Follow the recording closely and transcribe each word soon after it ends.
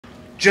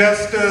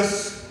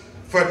Justice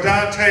for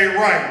Daunte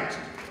Wright.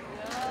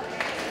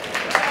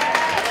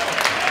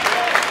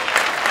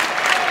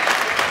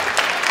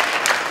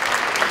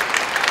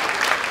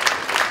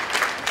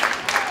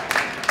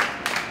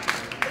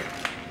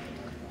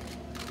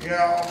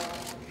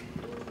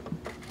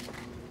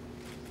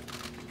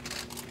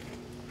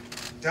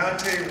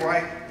 Daunte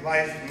Wright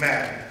life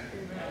mattered.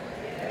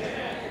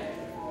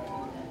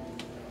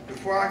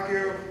 Before I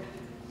give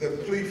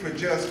the plea for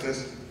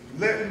justice,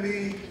 let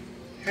me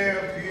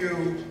have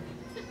you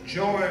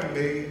join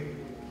me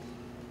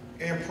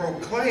in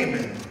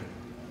proclaiming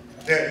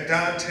that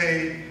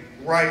Daunte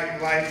Wright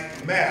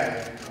life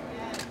mattered,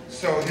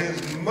 so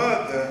his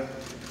mother,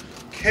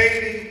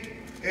 Katie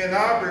and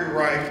Aubrey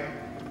Wright,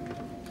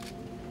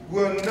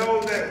 will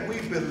know that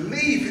we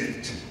believe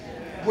it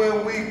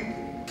when we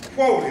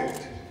quote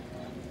it.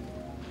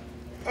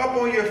 Up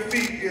on your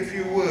feet, if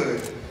you would.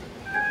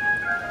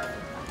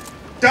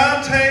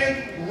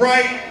 Daunte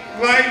Wright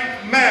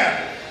life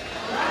mattered.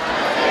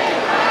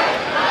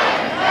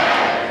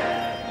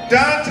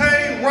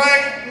 Daunte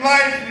Wright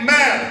life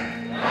mattered.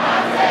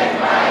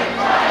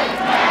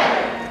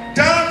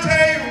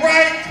 Daunte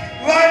Wright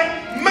life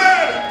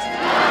mattered.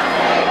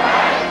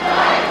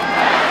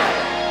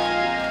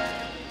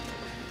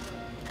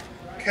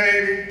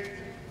 Katie,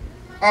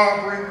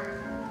 Aubrey,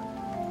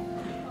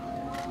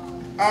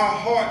 our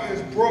heart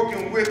is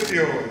broken with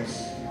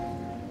yours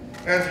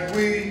as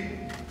we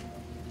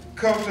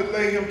come to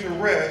lay him to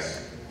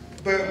rest,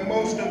 but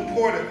most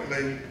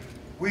importantly,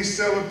 we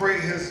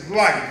celebrate his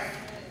life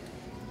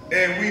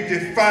and we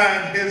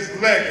define his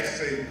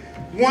legacy.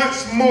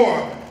 Once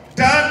more,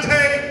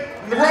 Daunte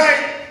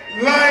Wright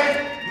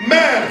life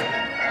mattered.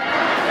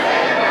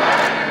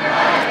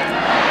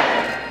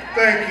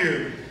 Thank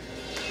you.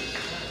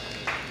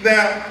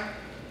 Now,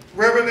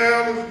 Reverend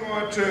Al is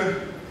going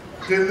to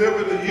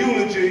deliver the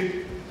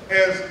eulogy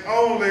as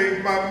only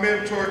my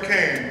mentor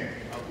can.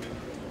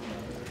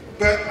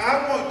 But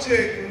I want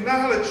to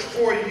acknowledge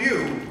for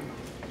you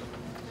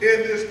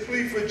in this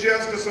plea for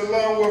justice,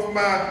 along with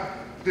my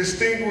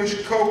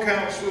distinguished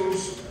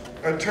co-counsels,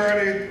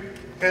 Attorney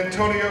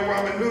Antonio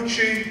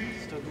Ramanucci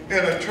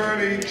and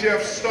Attorney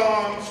Jeff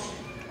Storms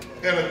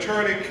and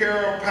Attorney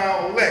Carol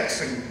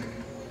Powell-Lexington.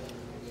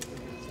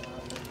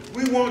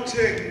 We want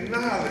to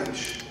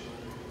acknowledge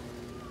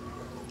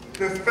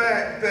the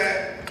fact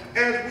that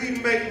as we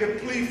make the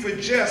plea for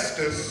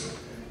justice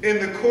in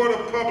the court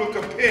of public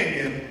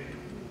opinion,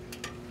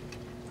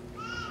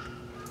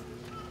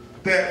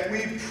 that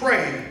we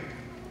pray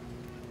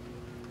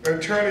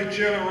Attorney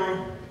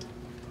General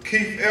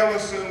Keith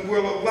Ellison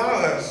will allow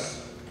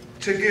us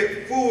to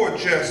get full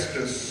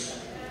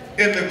justice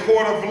in the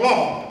court of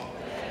law.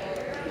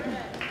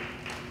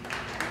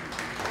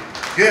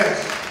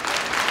 Yes,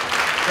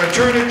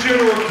 Attorney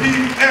General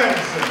Keith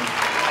Ellison.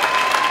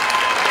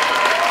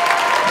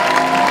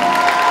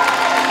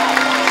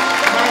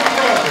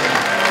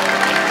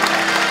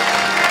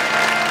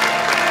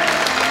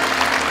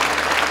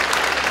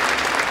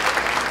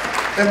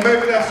 And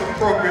maybe that's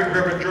appropriate,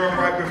 Reverend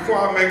Wright. Before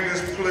I make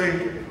this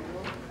plea,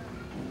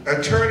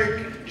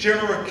 Attorney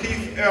General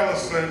Keith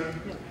Ellison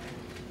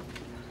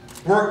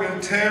worked in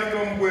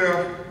tandem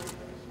with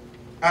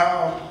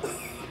our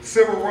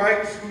civil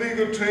rights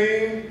legal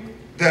team,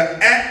 the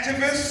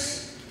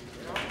activists,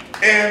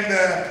 and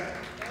the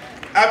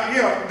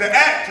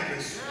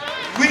activists.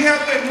 We have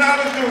to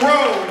acknowledge the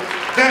role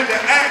that the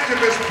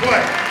activists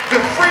play, the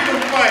freedom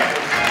fighters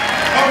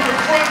on the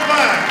front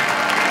line.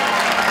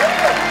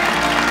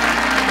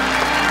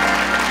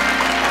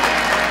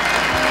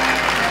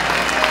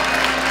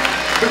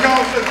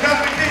 Because as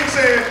Dr. King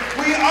said,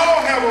 we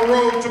all have a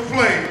role to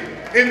play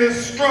in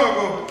this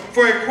struggle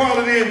for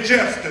equality and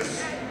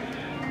justice.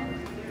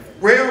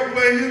 Rail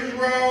played his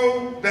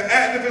role, the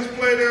activists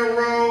play their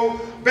role,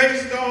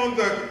 based on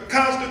the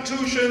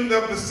Constitution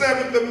of the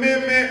 7th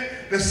Amendment,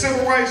 the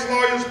civil rights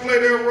lawyers play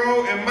their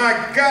role, and my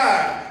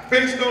God,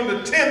 based on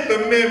the 10th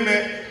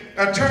Amendment,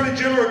 Attorney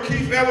General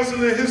Keith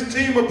Ellison and his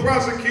team of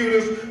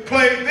prosecutors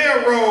played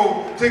their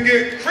role to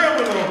get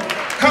criminal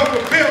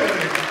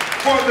culpability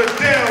for the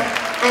death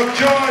of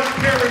George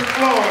Perry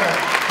Floyd,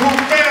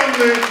 whose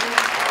family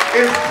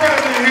is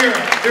present here.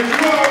 If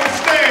you all would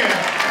stand,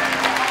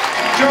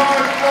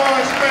 George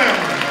Floyd's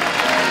family.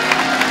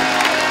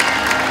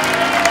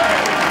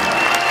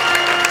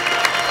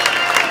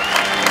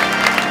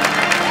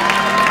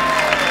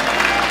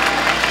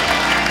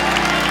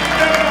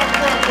 Step out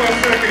front for a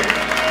second.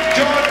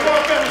 George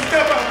Floyd family,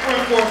 step out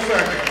front for a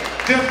second.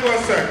 Just for a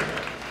second.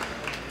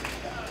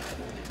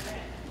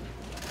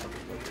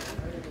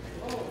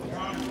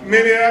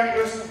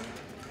 Minneapolis,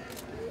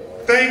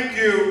 thank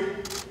you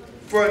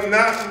for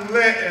not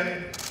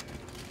letting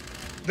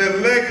the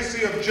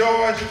legacy of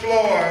George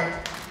Floyd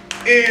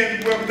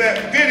end with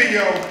that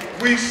video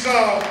we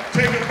saw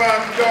taken by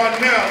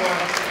Darnella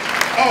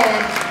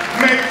on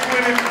May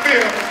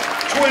 25th,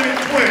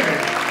 2020.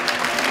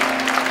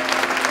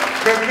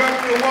 The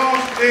Governor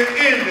Washington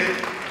ended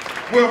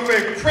with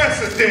a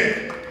precedent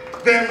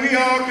that we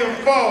all can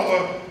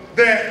follow,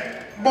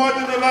 that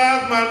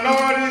marginalized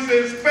minorities,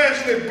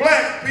 especially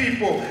black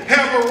people,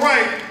 have a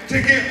right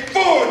to get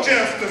full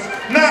justice,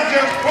 not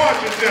just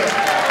partial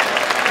justice.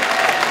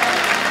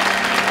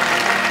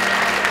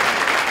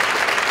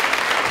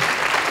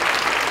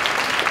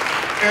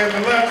 And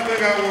the last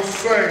thing I will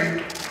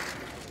say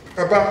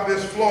about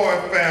this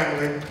Floyd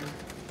family,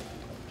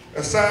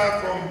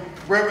 aside from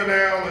Reverend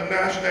Al and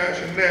National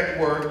Action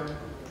Network,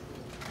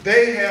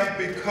 they have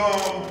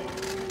become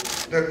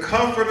the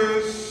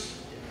comforters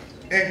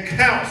and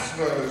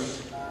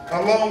counselors,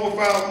 along with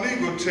our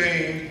legal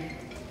team,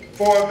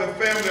 for the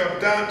family of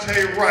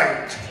Daunte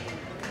Wright.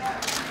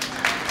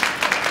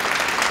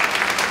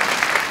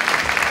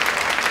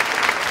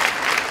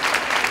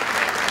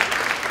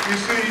 You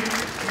see,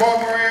 Mark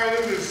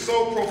Morales is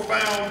so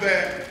profound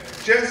that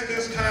just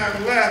this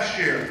time last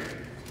year,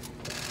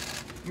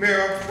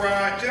 Mayor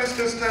Fry, just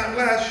this time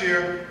last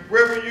year,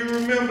 Reverend, you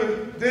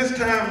remember this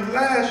time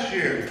last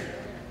year,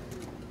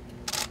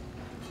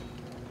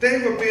 they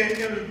were being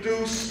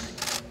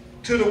introduced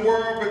to the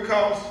world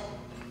because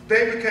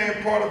they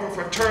became part of a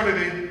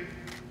fraternity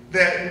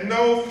that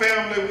no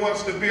family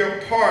wants to be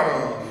a part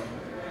of.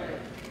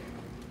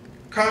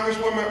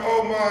 Congresswoman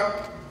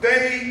Omar,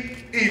 they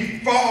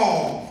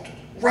evolved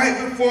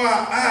right before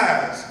our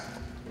eyes.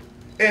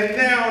 And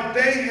now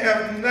they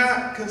have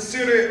not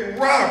considered it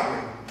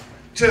robbery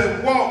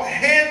to walk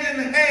hand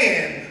in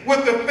hand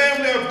with the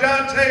family of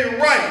Daunte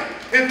Wright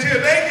until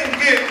they can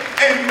get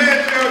a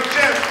measure of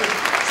justice.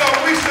 So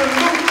we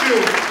salute you,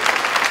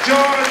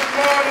 George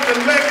Floyd, and the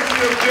legacy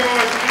of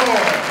George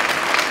Floyd,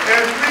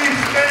 as we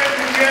stand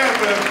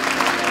together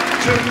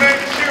to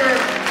make sure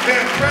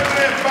that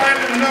President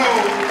Biden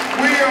knows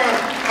we are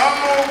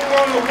all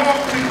going to walk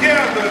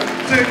together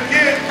to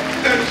get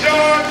the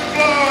George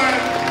Floyd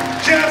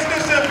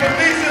Justice and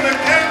Policing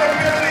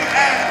Accountability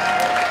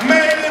Act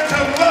made into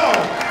law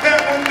that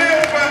will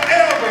live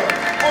forever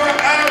for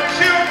our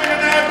children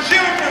and our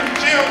children's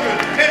children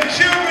and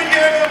children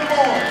yet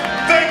unborn.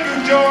 Thank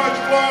you, George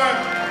Floyd.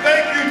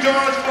 Thank you,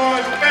 George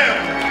Floyd's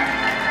family.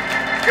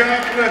 God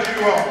bless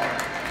you all.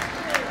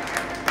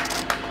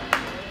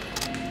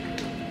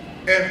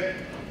 And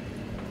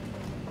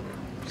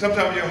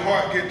sometimes your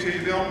heart gets to you.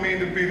 They don't mean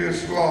to be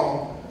this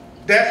long.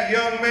 That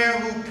young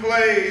man who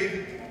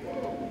played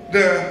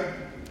the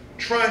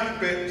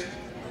trumpet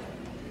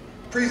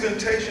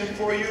presentation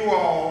for you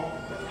all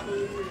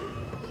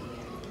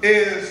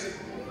is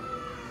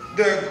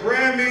the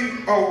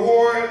Grammy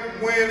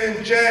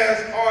Award-winning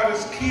jazz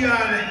artist Keon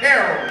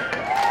Harold.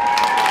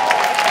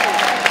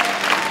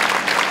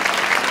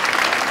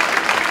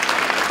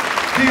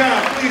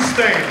 Keon, please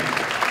stand.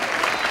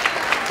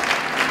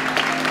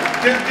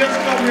 Just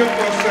come here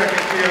for a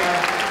second, Keon.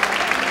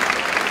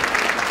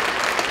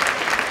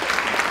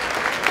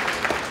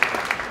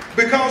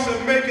 Because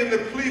of making the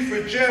plea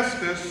for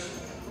justice,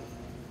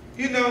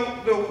 you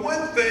know, the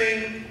one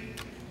thing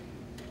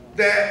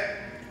that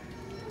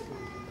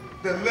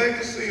the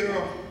legacy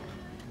of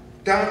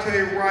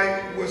Daunte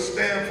Wright would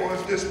stand for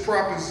is this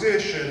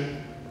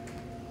proposition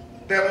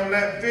that on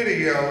that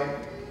video,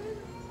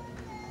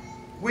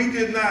 we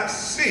did not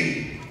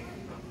see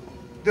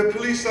the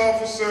police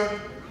officer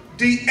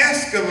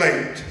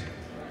de-escalate.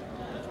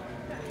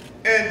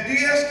 And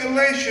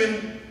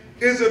de-escalation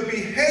is a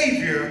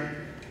behavior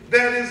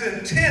that is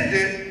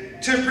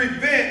intended to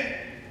prevent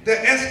the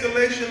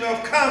escalation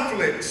of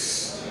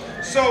conflicts.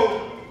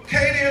 So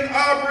Katie and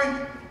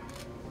Aubrey,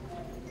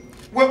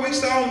 what we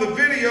saw on the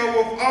video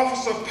of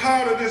Officer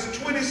Powder, this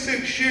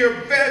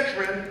 26-year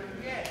veteran,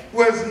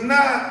 was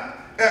not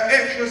an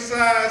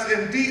exercise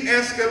in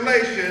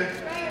de-escalation.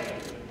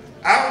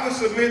 I would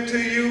submit to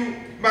you,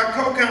 my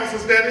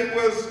co-counsels, that it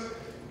was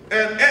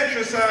an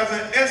exercise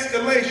in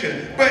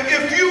escalation. But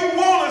if you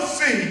want to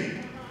see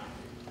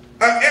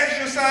an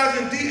exercise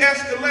in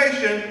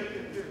de-escalation,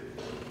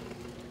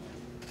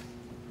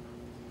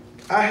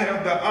 I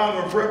have the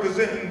honor of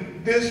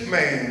representing this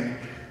man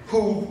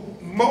who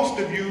most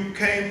of you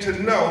came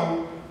to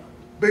know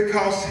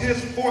because his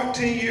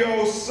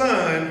 14-year-old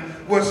son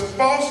was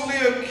falsely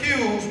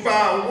accused by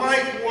a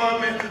white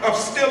woman of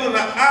stealing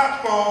an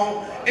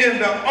iPhone in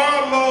the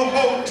Arlo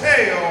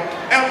Hotel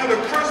after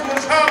the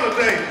Christmas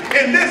holiday.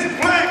 And this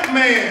black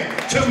man,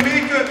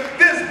 Tamika,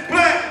 this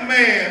black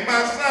man,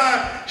 my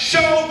son,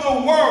 showed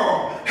the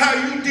world how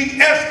you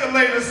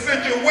de-escalate a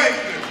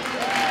situation.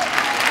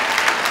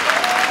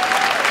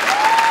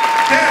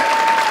 That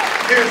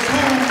is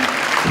who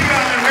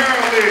Keon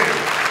Harold is.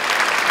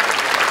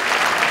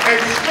 A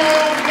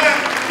strong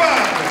black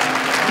father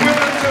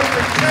willing to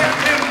protect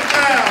his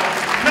child,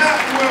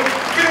 not with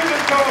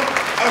physical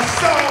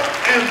assault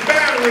and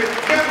battery,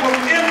 but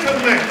with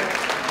intellect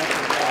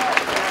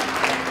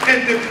and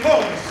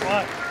diplomacy.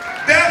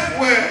 That's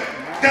what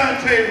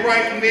Daunte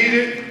Wright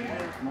needed.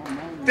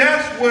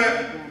 That's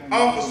what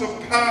Officer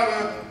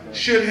Potter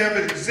should have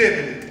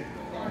exhibited.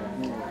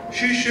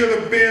 She should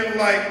have been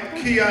like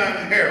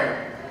Keon Harold.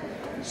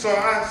 So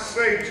I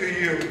say to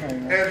you,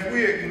 as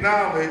we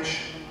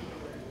acknowledge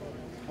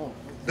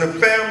the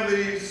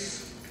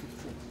families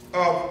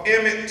of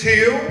Emmett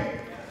Till,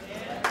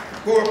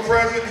 who are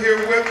present here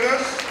with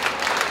us.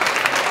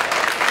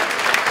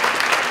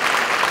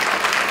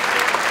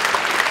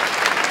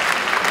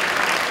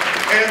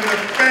 And the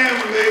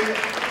family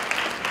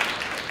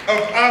of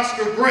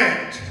Oscar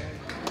Grant.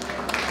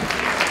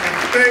 And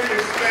they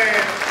will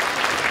stand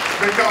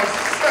because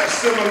such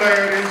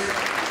similarities.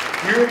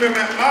 You remember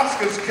in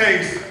Oscar's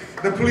case,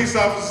 the police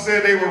officer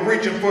said they were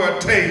reaching for a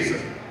taser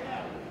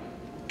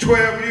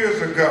 12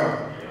 years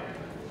ago.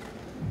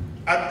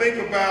 I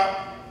think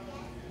about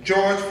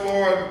George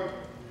Floyd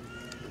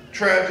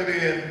tragedy,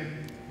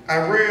 and I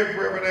read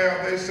Reverend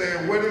Al, they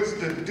said, what is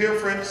the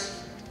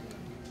difference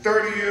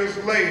 30 years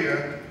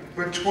later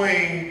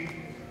between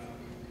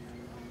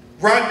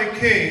Rodney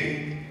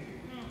King,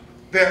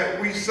 that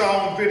we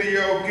saw on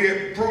video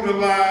get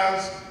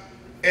brutalized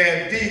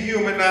and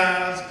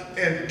dehumanized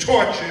and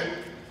tortured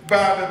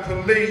by the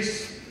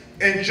police,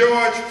 and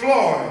George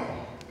Floyd,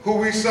 who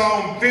we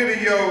saw on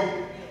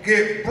video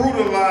get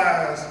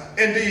brutalized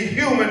and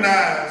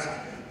dehumanized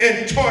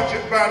and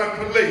tortured by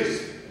the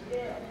police?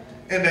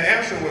 And the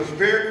answer was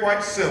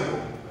quite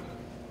simple.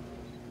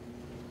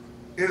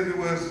 It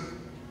was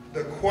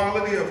the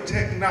quality of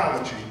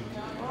technology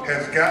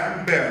has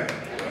gotten better.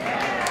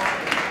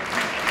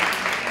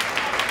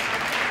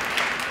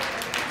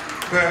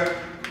 But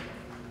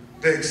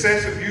the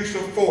excessive use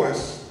of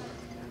force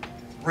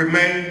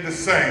remained the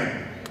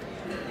same.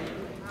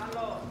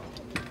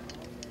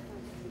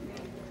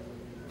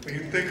 When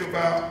you think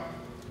about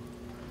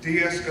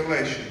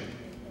de-escalation,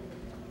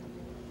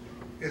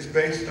 it's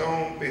based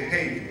on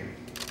behavior.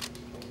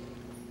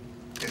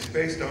 It's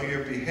based on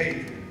your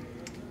behavior.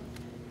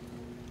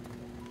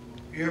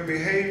 Your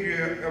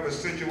behavior of a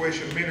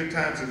situation many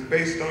times is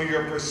based on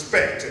your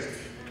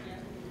perspective.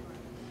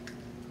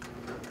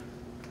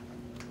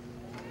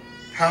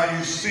 How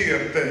you see a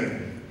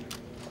thing.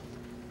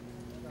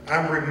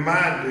 I'm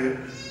reminded,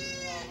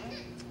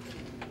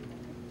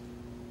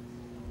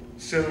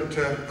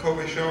 Senator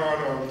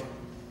Klobuchar, of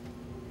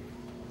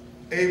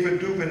Ava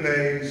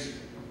DuVernay's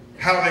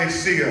How They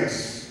See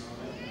Us.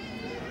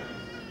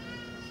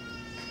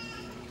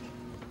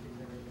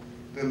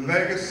 The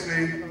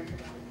legacy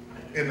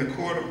in the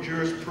court of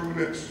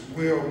jurisprudence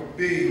will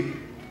be,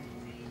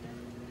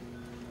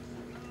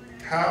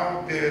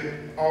 how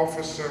did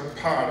Officer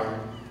Potter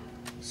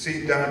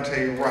see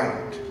Daunte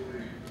Wright?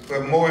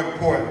 But more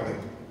importantly,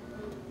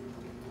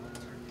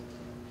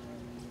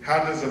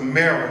 how does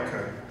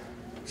America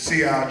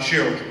see our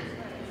children?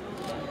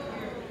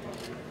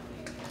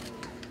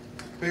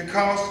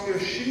 Because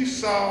if she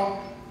saw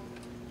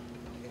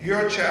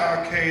your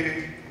child,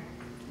 Katie,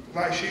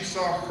 like she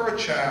saw her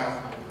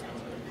child,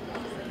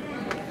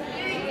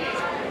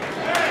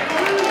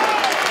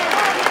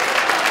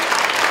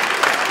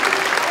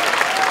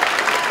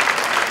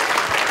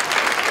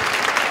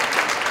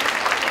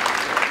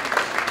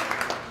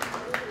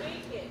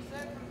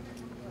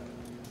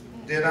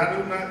 then I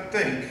do not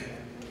think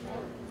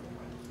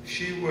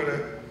she would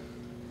have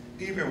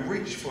even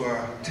reached for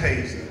a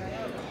taser,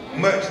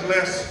 much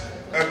less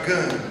a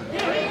gun.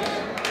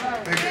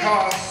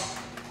 Because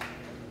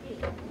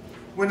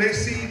when they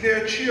see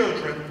their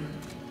children,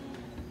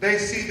 they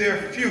see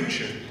their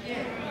future.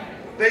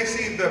 They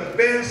see the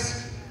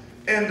best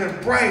and the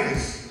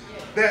brightest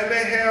that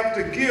they have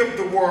to give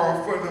the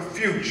world for the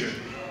future.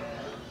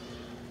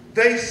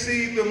 They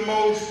see the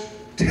most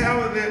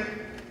talented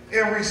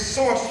and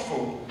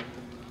resourceful,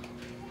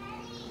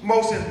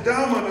 most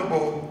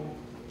indomitable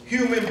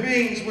human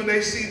beings when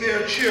they see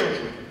their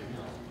children.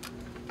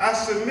 I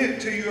submit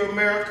to you,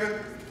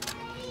 America,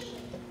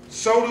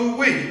 so do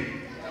we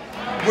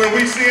when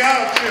we see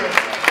our children.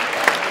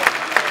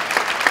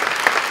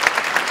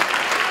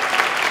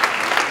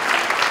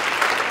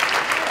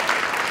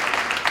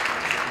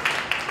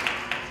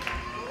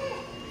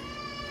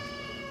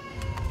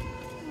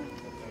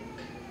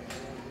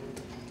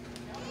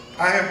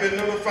 I have been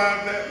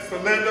notified that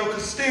Philando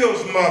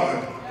Castillo's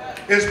mother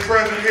is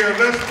present here.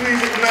 Let's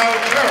please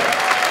acknowledge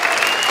her.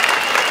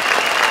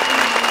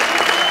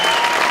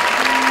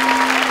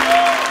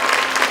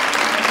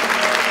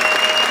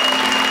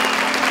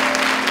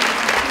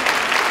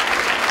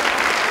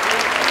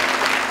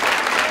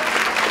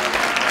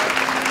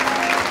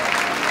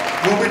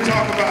 When we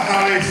talk about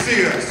how they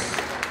see us.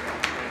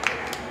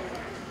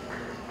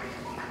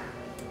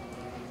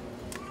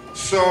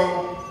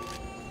 So,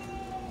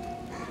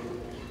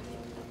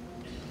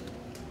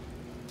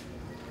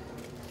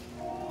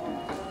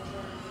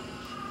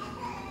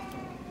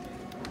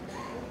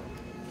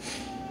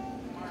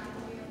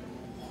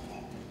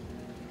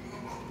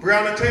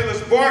 Breonna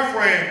Taylor's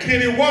boyfriend,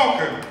 Kenny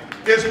Walker,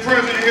 is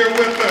present here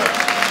with us.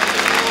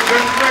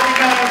 Let's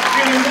recognize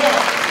Kenny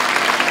Walker.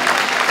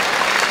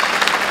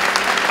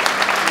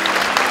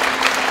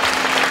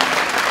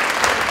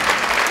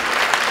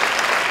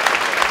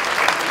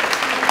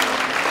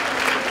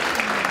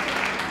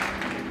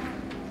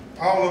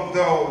 All of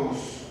those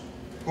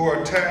who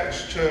are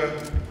attached to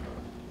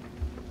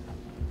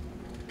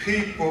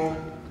people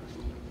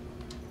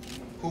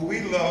who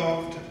we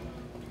loved,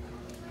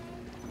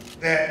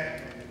 that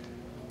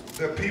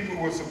the people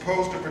who were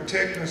supposed to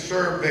protect and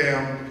serve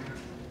them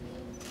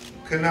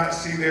could not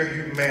see their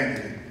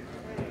humanity,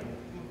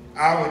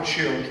 our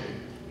children.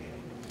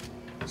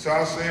 So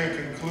I'll say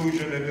in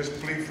conclusion in this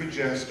plea for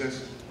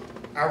justice,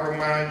 I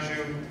remind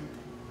you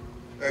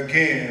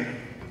again,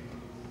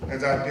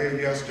 as I did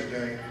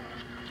yesterday,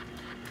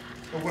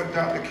 of what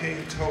Dr.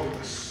 King told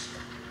us.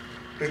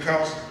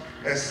 Because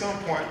at some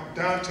point,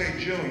 Daunte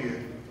Jr.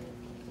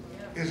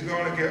 is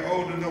going to get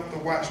old enough to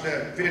watch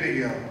that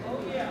video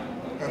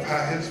of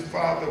how his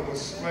father was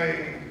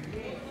slain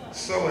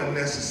so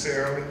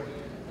unnecessarily.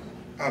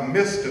 A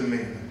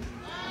misdemeanor.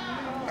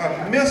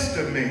 A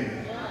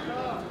misdemeanor.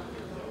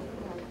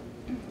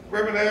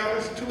 Reverend Al,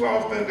 it's too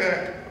often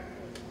that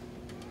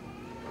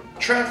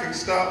traffic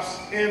stops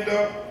end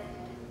up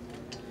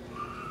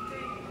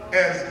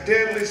as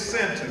deadly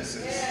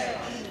sentences,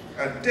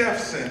 a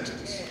death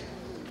sentence.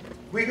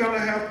 We're going to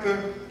have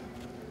to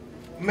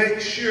make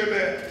sure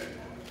that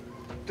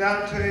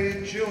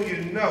Daunte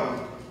Jr.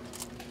 know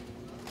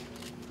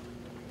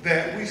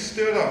that we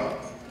stood up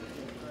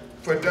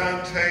for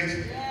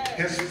Daunte,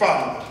 his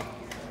father.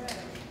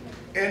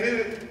 And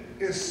it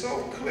is so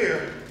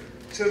clear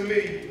to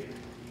me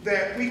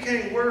that we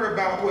can't worry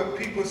about what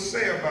people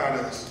say about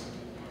us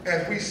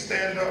as we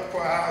stand up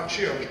for our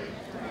children.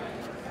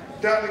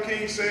 Dr.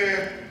 King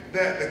said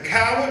that the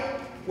coward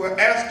will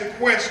ask the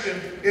question,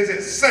 is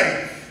it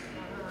safe?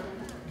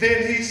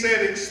 Then he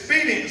said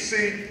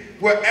expediency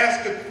will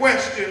ask the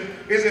question,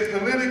 is it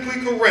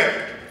politically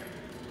correct?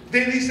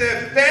 Then he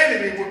said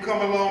vanity will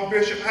come along,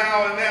 Bishop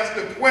Howell, and ask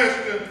the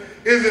question,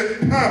 is it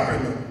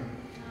popular?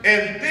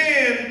 And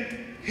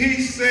then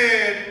he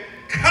said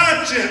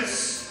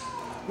conscience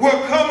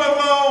will come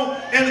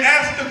along and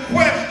ask the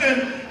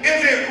question,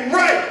 is it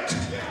right?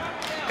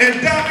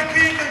 And Dr.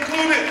 King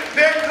concluded,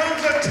 there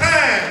comes a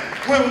time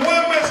when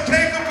one must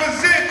take a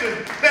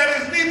position that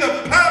is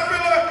neither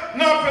popular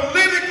nor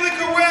politically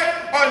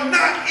correct or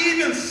not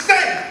even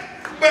safe.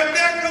 But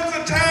there comes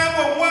a time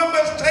when one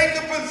must take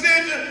a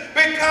position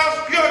because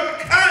your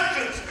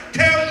conscience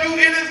tells you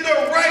it is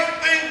the right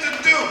thing to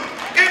do.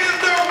 It is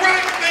the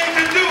right thing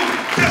to do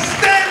to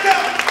stand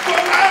up for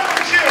our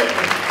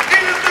children.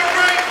 It is the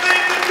right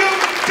thing to do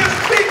to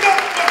speak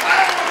up for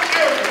our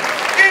children.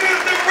 It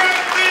is the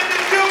right thing to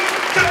do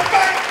to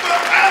fight for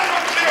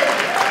our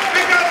children.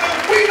 Because if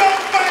we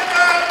don't fight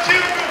for our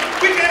children,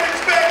 we can't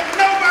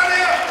expect nobody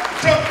else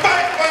to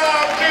fight for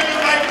our children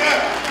like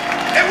that.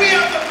 And we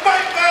have to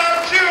fight for our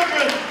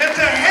children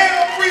until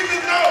hell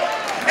freezes over.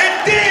 And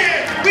then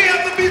we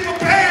have to be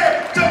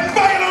prepared to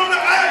fight on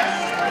the ice.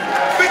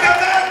 Because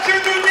our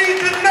children need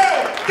to know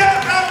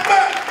that's how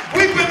much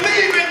we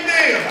believe in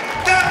them.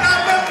 That's how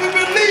much we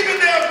believe in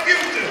their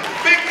future.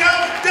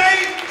 Because they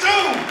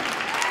too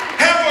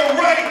have a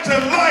right to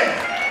life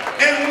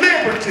and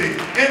liberty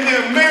in the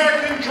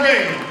American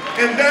dream.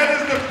 And that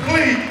is the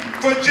plea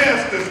for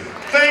justice.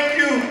 Thank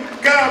you.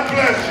 God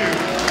bless you.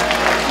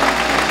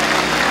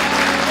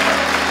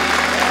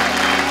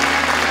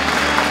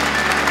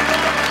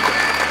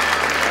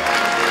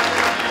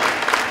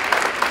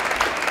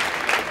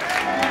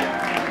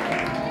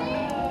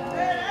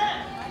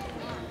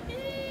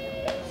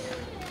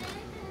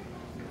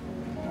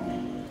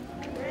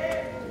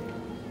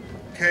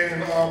 Katie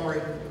and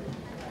Aubrey,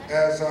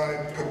 as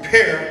I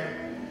prepare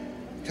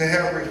to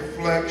have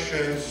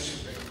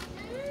reflections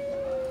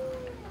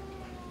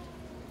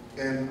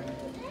and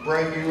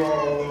bring you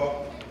all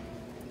up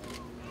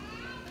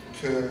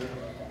to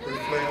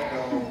reflect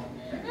on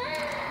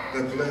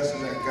the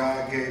blessing that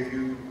God gave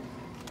you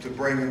to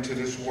bring into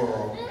this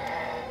world,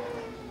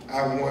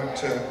 I want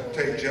to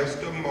take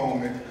just a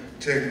moment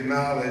to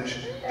acknowledge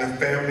the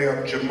family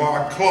of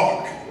Jamar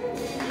Clark,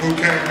 who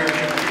came here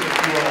to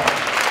visit you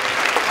all.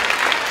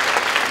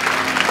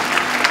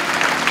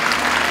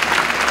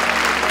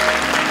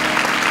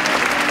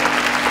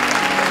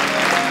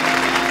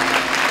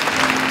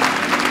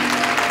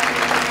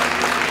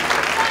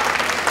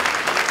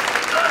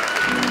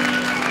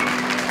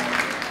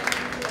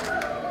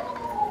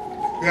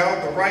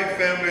 The Wright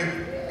family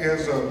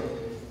is a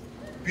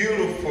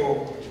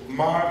beautiful,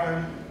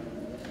 modern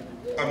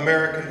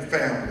American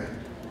family.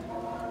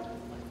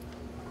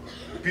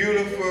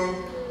 Beautiful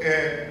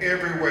in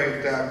every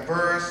way,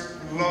 diverse,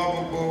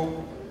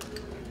 lovable,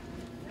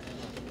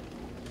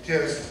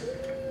 just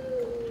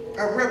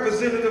a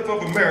representative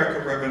of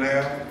America, Reverend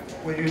Al,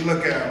 when you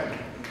look at them.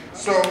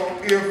 So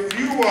if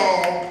you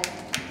all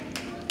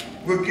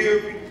will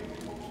give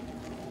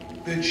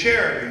the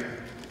charity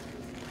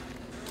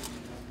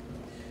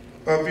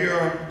of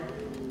your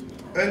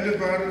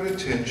undivided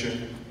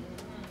attention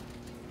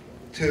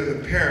to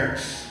the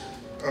parents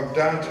of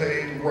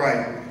Daunte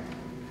Wright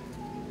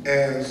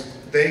as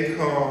they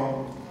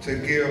come to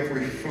give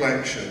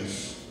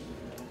reflections.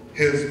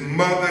 His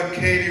mother,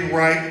 Katie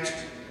Wright,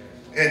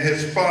 and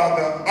his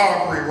father,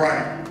 Aubrey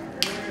Wright.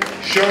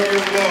 Show your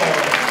love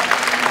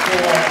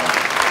for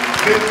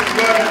this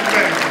loving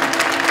family.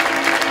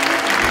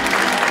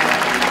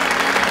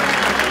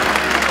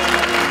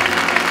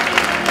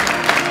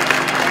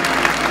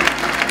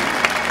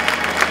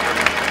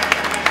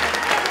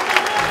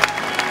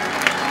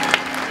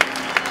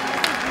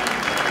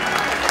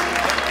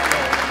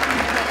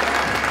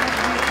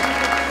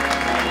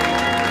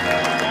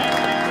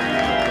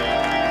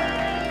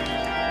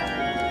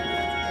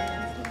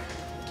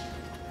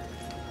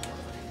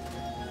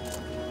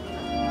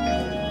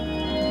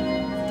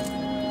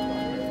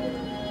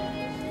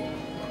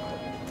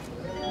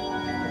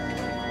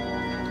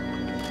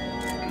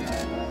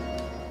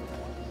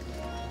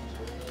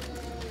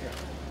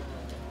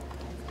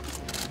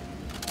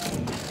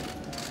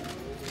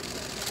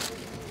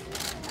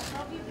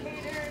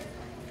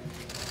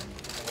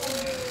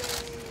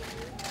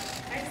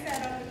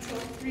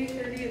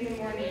 3:30 in the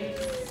morning,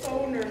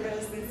 so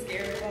nervous and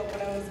scared about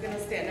what I was going to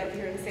stand up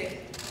here and say.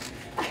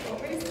 Oh,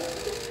 my son.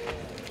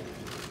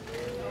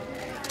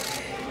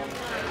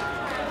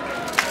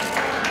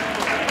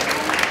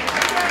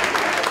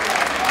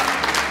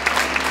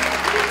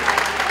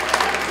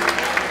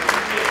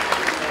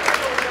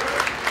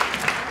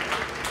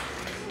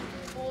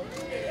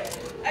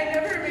 I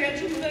never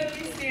imagined that I'd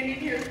be standing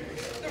here.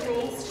 The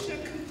roles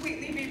should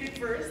completely be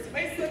reversed.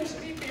 My son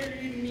should be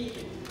burying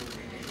me.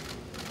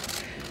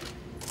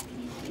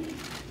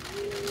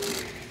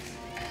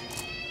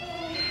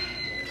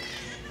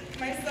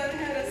 My son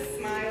had a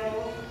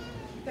smile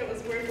that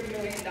was worth $1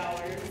 million.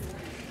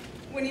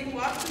 When he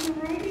walked in the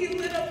room, he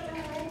lit up the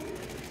room.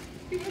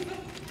 He was a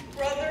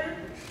brother,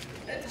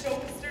 a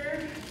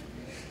jokester.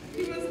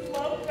 He was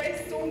loved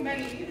by so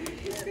many.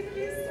 He's going to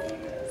be so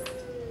missed.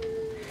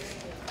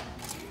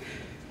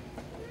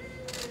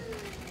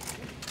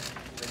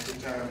 Take your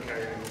time,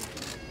 Katie.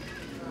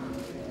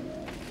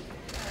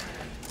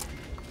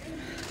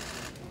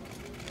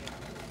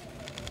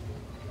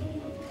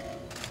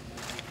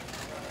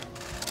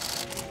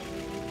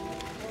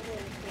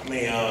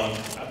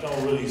 I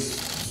don't really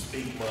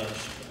speak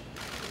much,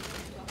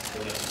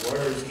 but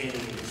words can't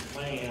even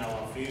explain how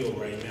I feel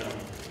right now.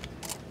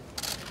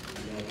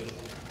 You know,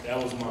 that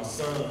was my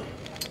son.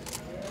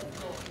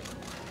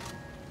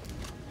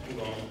 You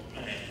know,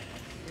 man.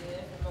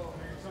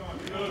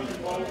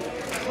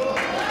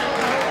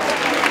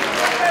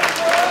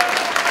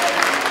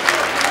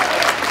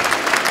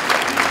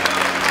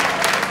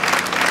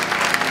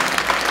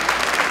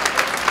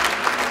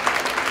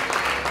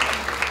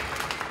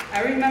 I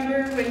remember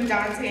when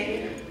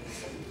Daunte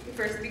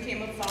first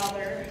became a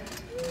father.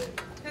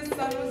 His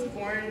son was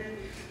born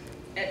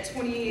at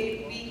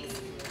 28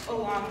 weeks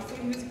along, so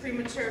he was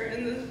premature.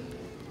 And the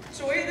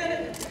joy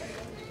that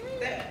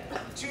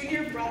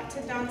Junior brought to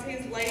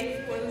Daunte's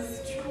life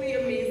was truly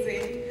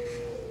amazing.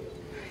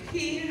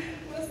 He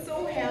was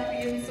so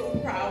happy and so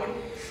proud,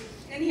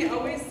 and he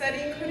always said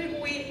he couldn't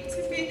wait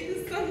to make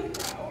his son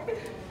proud.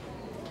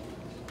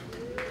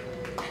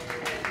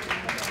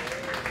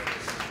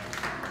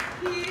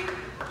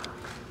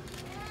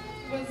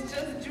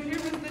 Junior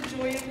was the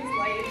joy of his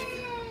life,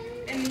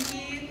 and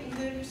he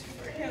lived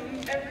for him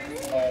every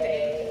single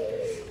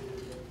day.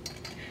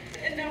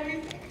 And now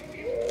he's not going to be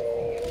able to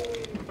see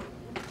him.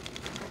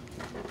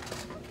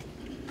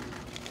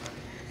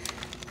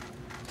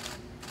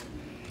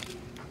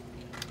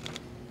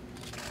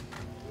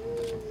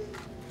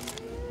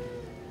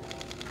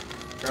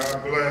 God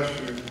bless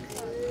you.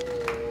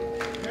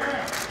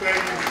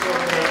 Thank you so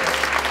much.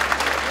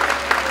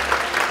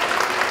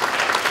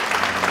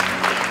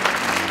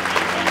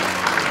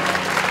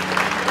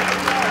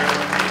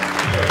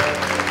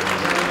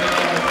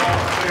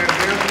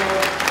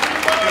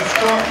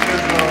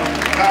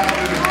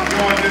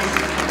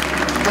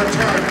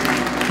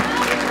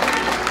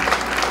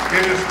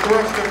 It is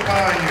thrust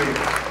upon you.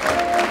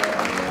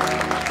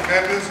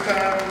 At this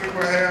time, we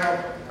will have,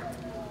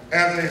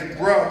 as a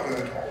brother,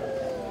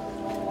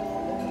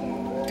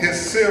 his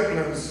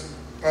siblings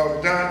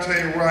of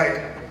Daunte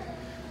Wright,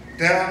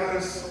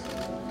 Dallas,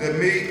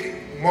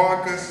 Demique,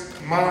 Marcus,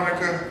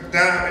 Monica,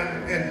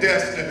 Diamond, and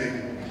Destiny.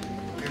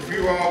 If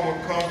you all will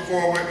come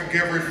forward and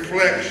give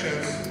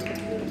reflections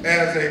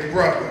as a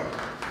brother.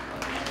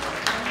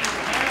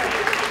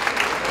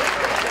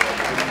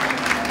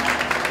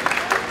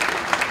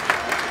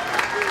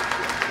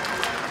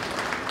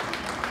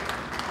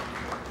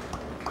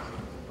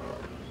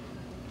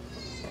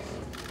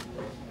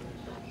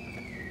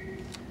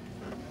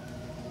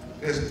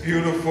 This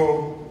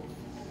beautiful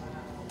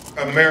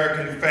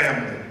American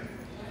family.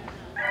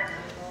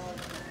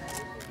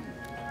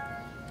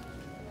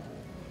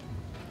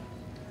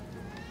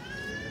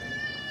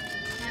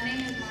 My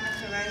name is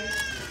Daunte Wright.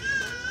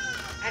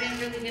 I didn't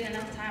really get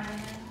enough time with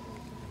him.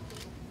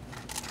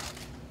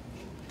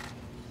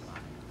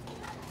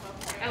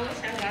 I wish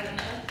I got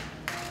enough.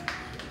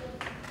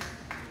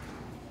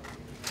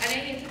 I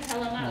didn't get to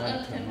tell him I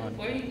loved him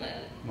before he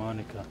left.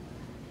 Monica.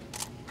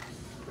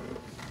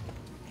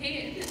 He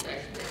didn't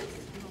deserve this.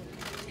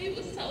 He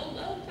was so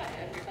loved by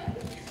everybody.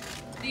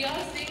 Do y'all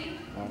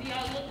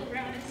look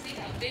around and see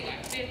how big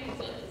our family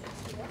was?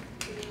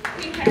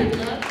 He had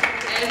love for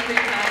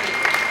everybody.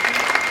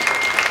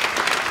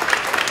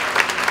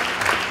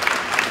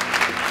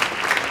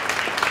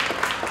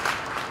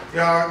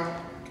 Y'all,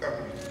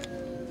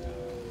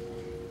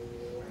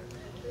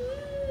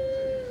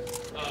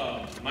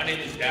 my name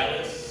is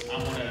Dallas.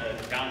 I'm one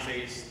of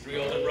Daunte's 3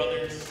 older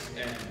brothers,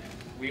 and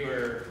we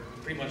were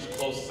pretty much the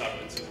closest out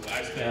of the 2.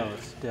 I spent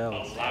a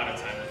lot of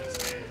time with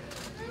this man.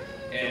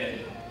 And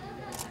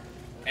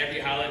every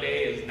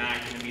holiday is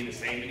not going to be the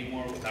same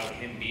anymore without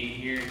him being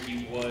here.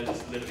 He was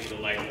literally the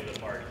life of the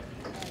party.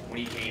 When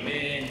he came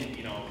in,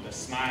 you know, the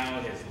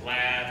smile, his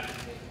laugh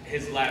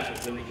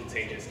was literally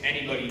contagious.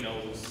 Anybody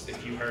knows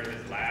if you heard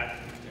his laugh,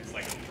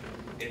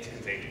 it's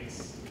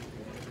contagious.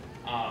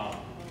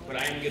 But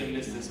I am going to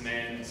miss this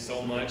man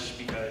so much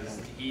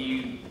because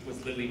he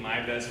was literally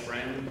my best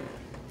friend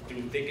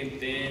through thick and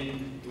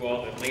thin, through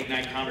all the late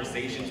night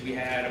conversations we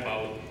had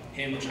about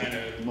him trying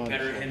to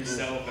better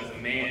himself as a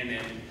man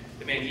and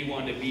the man he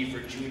wanted to be for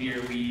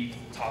Junior. We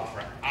talked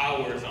for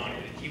hours on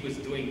it, and he was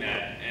doing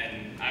that,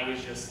 and I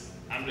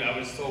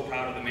was so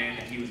proud of the man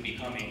that he was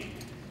becoming,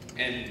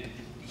 and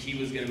he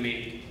was going to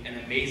make an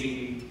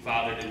amazing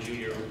father to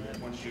Junior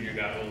once Junior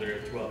got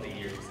older throughout the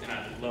years, and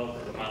I love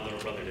my little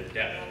brother to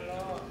death.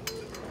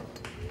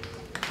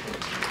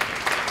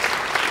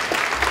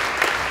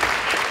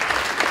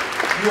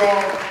 You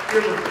all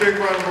give a big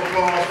round of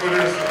applause for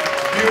this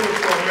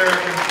beautiful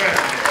American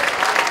family.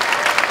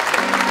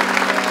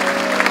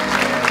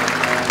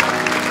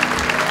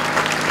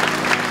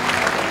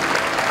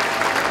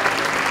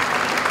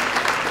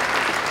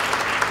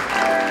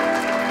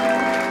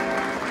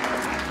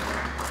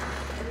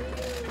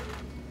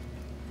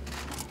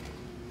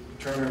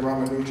 Attorney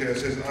Ramanuja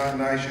says, Aunt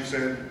Nice, you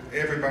said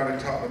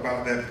everybody talked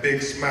about that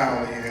big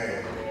smile he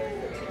had.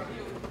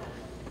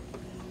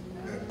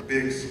 That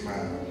big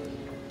smile.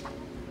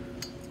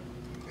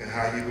 And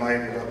how he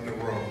lighted up the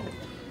room.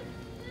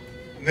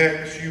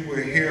 Next, you will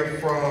hear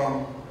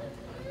from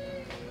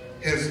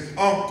his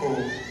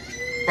uncle,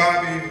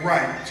 Bobby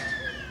Wright,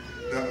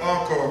 the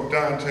uncle of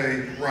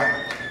Daunte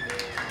Wright.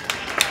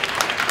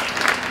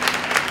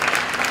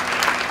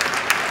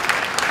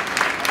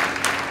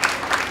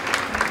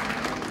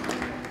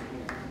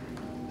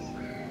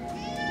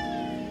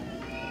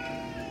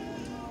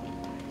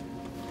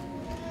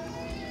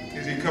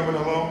 Is he coming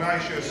along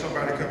nice, or is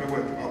somebody coming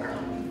with him? Okay.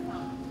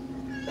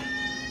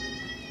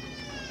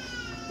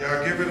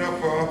 Y'all give it up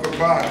for Uncle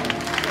Bobby.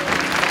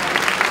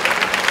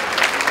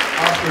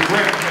 Oscar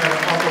Grant had an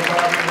Uncle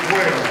Bobby as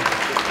well.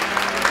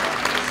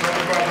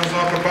 Something about those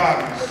Uncle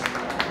Bobbies.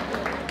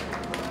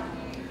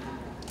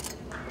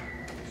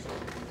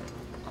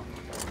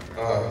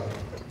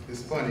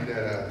 It's funny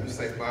that you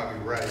say Bobby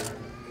Wright.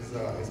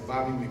 It's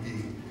Bobby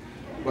McGee.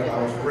 But I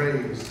was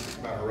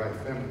raised by the Wright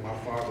family. My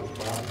father's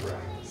Bobby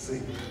Wright,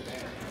 see?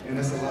 And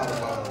it's a lot of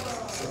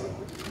Bobbies. So,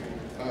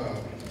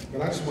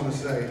 but I just want to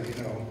say,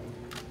 you know,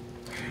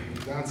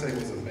 Daunte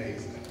was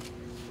amazing.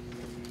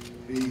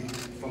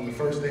 From the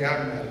first day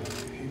I met him,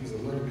 he was a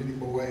little bitty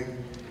boy.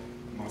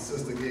 My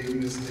sister gave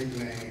him this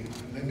nickname,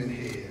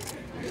 Lemonhead.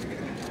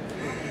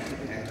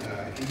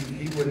 And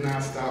he would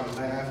not stop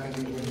laughing,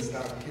 he wouldn't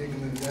stop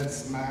giggling. That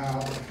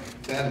smile,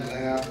 that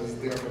laugh was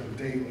there from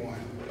day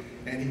one.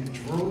 And he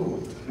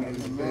drooled when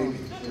he was a baby,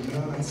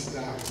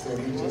 non-stop, so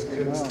he just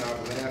couldn't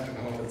stop laughing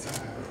all the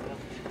time.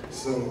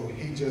 So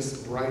he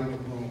just brightened the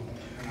room,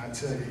 and I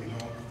tell you,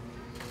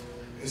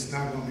 it's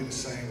not going to be the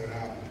same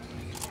without him.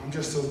 I'm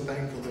just so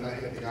thankful that I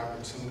had the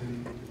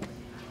opportunity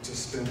to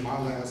spend my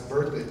last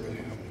birthday with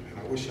him, and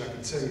I wish I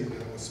could tell you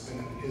that I was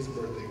spending his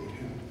birthday with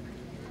him,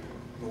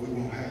 but we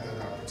won't have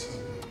that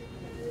opportunity.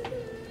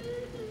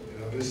 You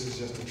know, this is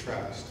just a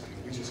travesty.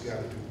 We just got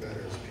to do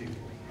better as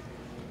people.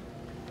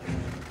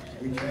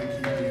 We can't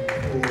keep being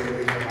pulled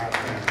away from our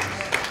families.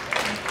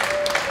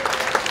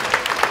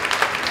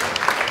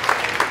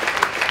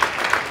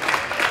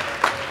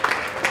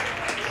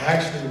 I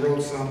actually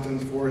wrote something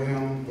for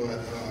him,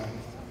 but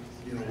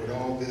you know, with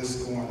all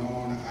this going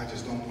on, I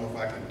just don't know if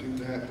I can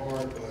do that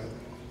part, but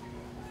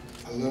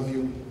I love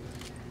you.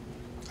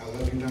 I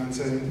love you,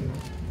 Daunte,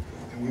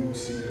 and we will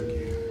see you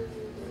again.